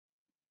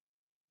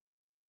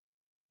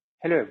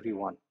Hello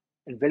everyone,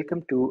 and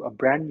welcome to a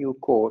brand new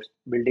course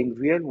building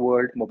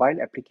real-world mobile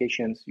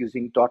applications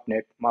using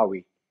 .NET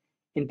MAUI.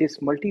 In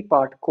this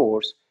multi-part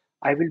course,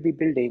 I will be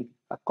building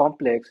a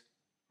complex,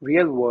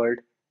 real-world,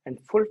 and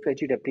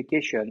full-fledged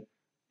application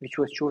which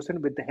was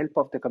chosen with the help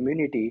of the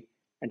community,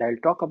 and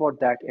I'll talk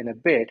about that in a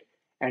bit,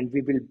 and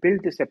we will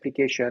build this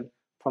application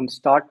from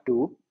start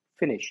to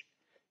finish.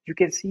 You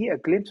can see a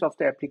glimpse of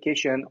the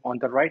application on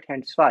the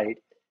right-hand side.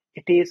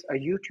 It is a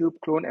YouTube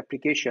clone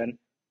application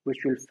which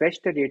will fetch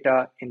the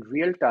data in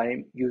real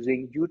time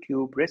using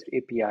YouTube REST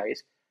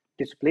APIs,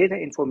 display the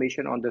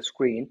information on the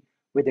screen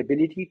with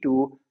ability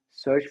to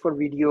search for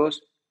videos,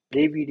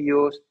 play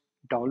videos,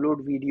 download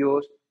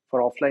videos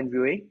for offline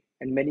viewing,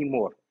 and many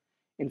more.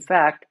 In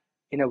fact,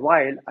 in a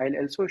while, I'll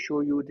also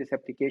show you this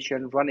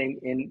application running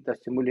in the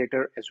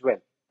simulator as well.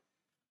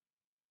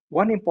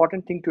 One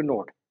important thing to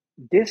note,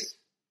 this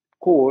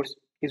course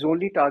is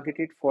only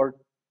targeted for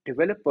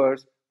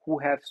developers who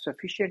have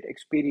sufficient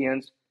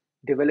experience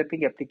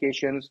developing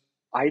applications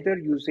either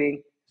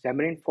using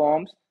Xamarin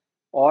Forms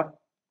or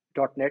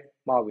 .NET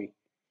MAUI.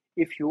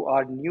 If you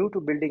are new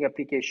to building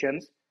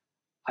applications,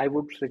 I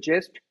would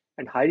suggest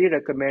and highly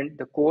recommend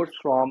the course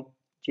from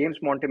James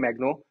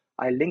Montemagno.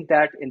 I'll link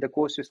that in the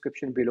course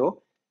description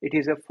below. It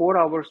is a 4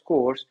 hours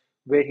course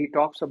where he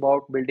talks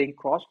about building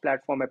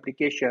cross-platform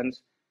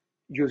applications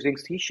using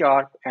C#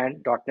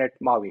 and .NET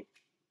MAUI.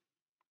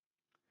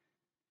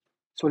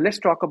 So let's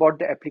talk about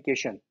the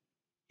application.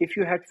 If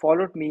you had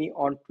followed me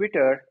on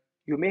Twitter,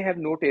 you may have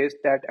noticed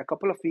that a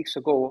couple of weeks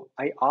ago,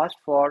 I asked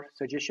for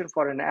suggestion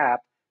for an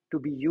app to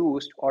be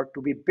used or to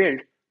be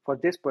built for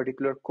this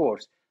particular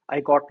course.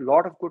 I got a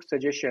lot of good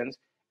suggestions,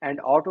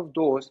 and out of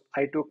those,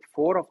 I took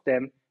 4 of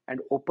them and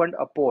opened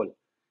a poll.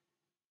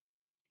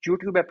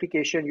 YouTube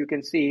application, you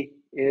can see,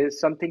 is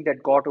something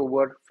that got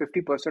over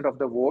 50% of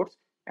the votes,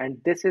 and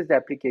this is the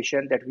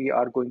application that we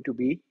are going to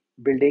be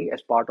building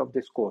as part of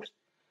this course.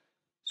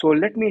 So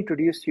let me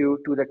introduce you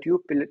to the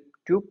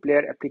tube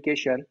player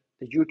application,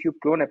 the YouTube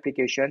clone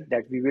application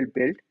that we will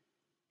build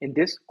in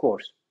this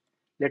course.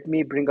 Let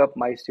me bring up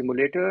my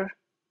simulator.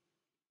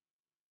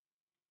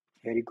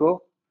 Here you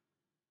go.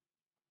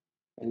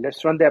 And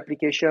let's run the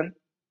application.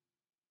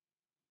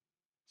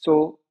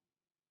 So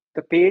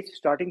the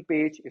starting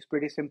page is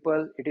pretty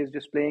simple. It is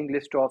displaying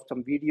list of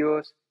some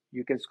videos.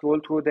 You can scroll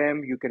through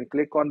them. You can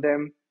click on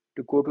them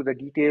to go to the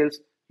details.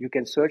 You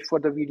can search for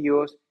the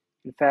videos.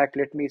 In fact,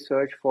 let me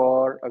search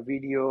for a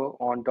video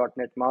on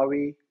 .NET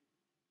MAUI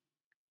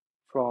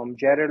from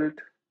Gerald.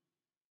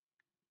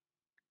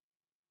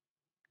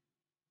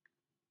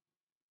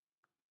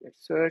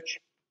 Let's search.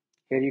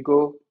 Here you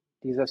go.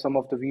 These are some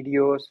of the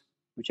videos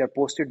which are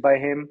posted by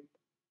him.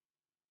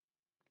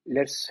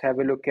 Let's have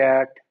a look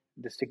at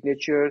the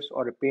signatures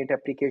or a paint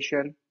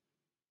application.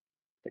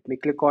 Let me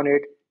click on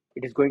it.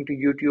 It is going to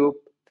YouTube,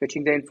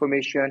 fetching the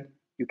information.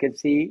 You can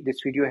see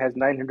this video has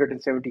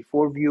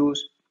 974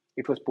 views.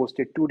 It was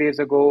posted 2 days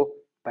ago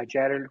by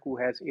Gerald, who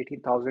has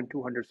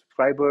 18,200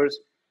 subscribers.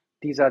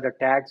 These are the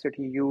tags that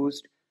he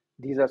used.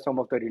 These are some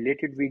of the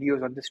related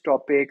videos on this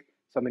topic,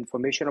 some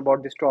information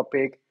about this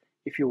topic.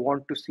 If you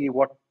want to see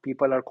what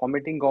people are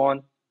commenting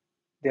on,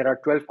 there are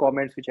 12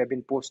 comments which have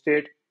been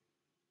posted.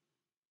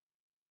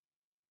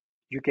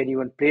 You can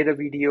even play the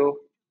video.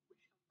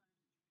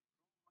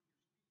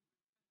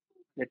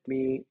 Let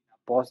me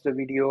pause the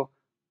video.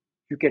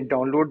 You can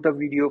download the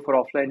video for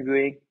offline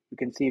viewing. You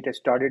can see it has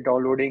started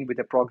downloading with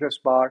a progress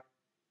bar.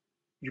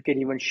 You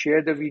can even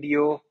share the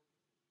video.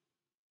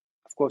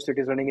 Of course, it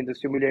is running in the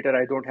simulator.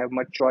 I don't have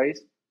much choice,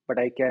 but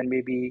I can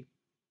maybe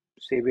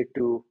save it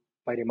to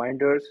my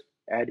reminders,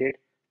 add it.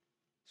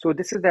 So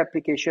this is the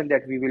application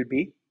that we will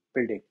be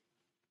building.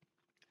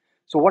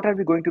 So what are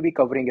we going to be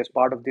covering as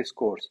part of this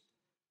course?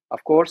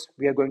 Of course,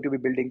 we are going to be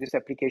building this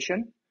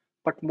application,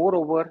 but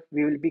moreover,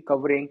 we will be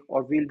covering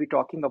or we'll be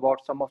talking about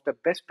some of the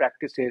best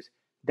practices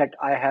that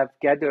I have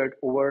gathered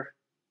over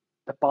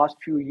the past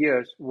few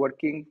years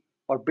working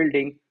or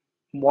building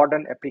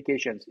modern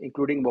applications,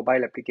 including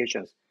mobile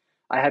applications.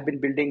 I have been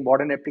building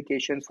modern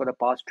applications for the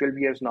past 12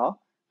 years now.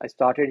 I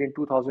started in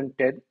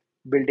 2010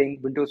 building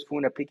Windows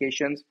Phone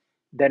applications.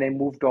 Then I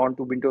moved on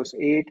to Windows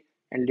 8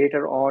 and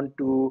later on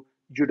to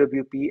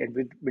UWP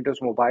and Windows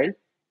Mobile.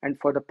 And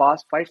for the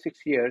past 5-6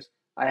 years,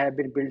 I have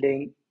been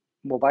building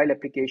mobile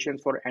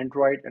applications for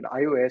Android and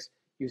iOS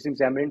using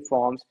Xamarin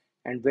Forms.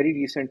 And very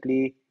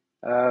recently,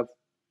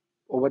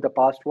 over the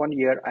past 1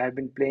 year, I have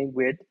been playing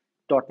with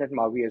 .NET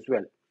MAUI as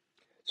well.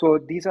 So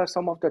these are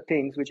some of the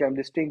things which I'm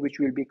listing, which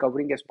we'll be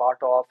covering as part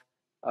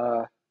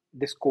of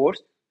this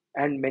course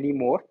and many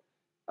more.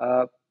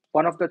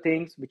 One of the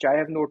things which I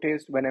have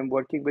noticed when I'm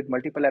working with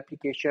multiple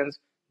applications,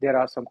 there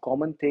are some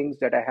common things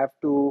that I have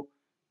to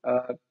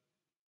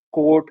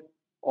code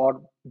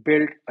or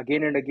build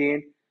again and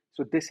again.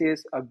 So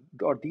these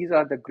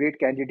are the great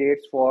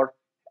candidates for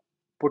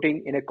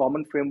putting in a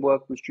common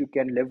framework which you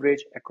can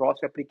leverage across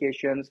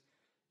applications.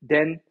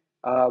 Then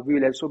we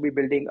will also be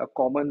building a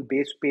common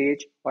base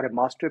page or a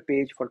master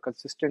page for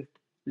consistent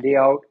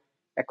layout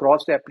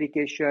across the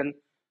application.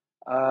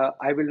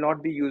 I will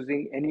not be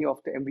using any of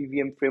the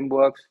MVVM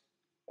frameworks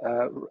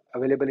uh,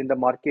 available in the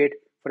market.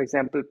 For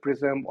example,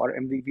 Prism or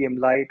MVVM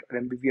Lite or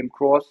MVVM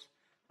Cross.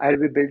 I'll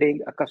be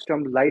building a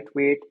custom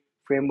lightweight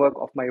framework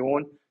of my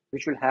own,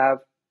 which will have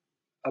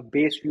a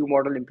base view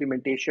model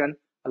implementation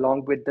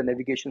along with the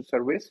navigation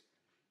service.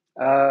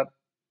 Uh,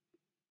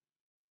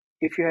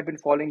 if you have been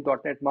following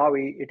 .NET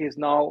MAUI, it is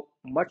now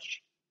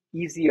much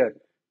easier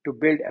to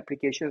build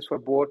applications for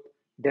both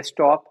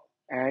desktop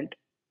and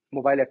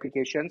mobile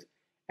applications.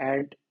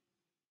 And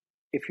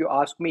if you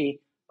ask me,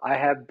 I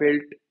have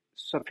built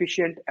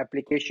sufficient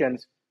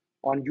applications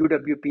on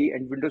UWP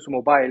and Windows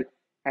Mobile,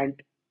 and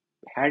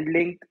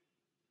handling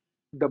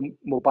the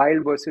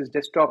mobile versus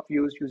desktop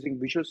views using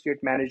Visual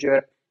State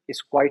Manager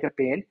is quite a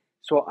pain.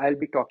 So I'll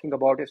be talking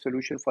about a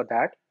solution for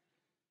that.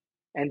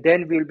 And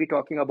then we'll be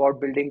talking about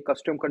building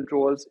custom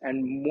controls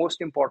and most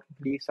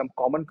importantly, some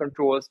common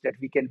controls that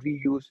we can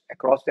reuse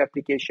across the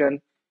application.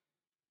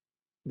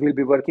 We'll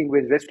be working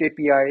with REST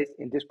APIs,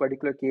 in this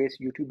particular case,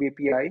 YouTube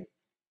API,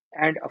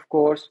 and of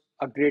course,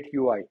 a great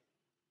UI.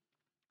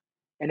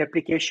 An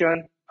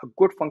application, a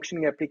good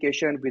functioning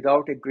application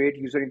without a great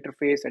user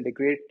interface and a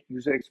great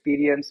user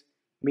experience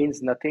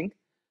means nothing.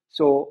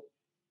 So,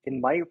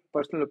 in my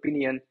personal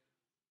opinion,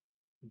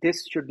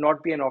 this should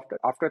not be an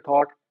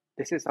afterthought.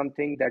 This is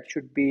something that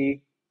should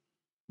be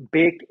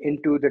baked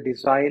into the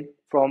design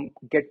from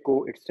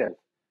get-go itself.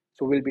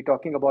 So we'll be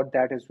talking about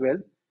that as well,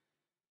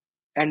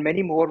 and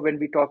many more when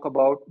we talk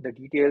about the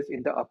details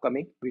in the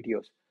upcoming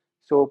videos.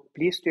 So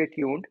please stay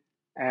tuned,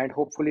 and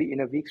hopefully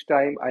in a week's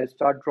time, I'll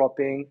start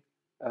dropping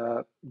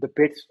the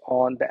bits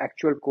on the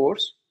actual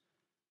course.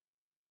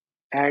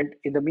 And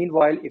in the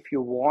meanwhile, if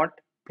you want,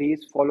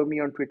 please follow me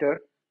on Twitter.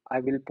 I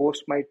will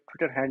post my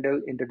Twitter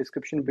handle in the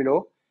description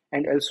below,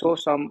 and also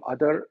some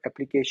other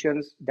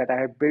applications that I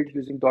have built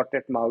using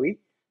 .NET MAUI.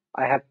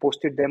 I have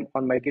posted them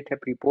on my GitHub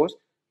repos.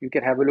 You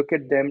can have a look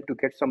at them to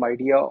get some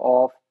idea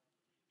of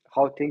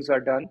how things are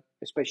done,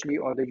 especially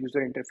on the user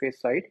interface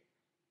side.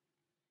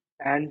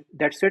 And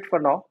that's it for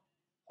now.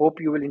 Hope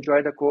you will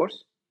enjoy the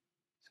course.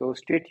 So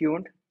stay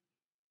tuned.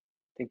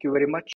 Thank you very much.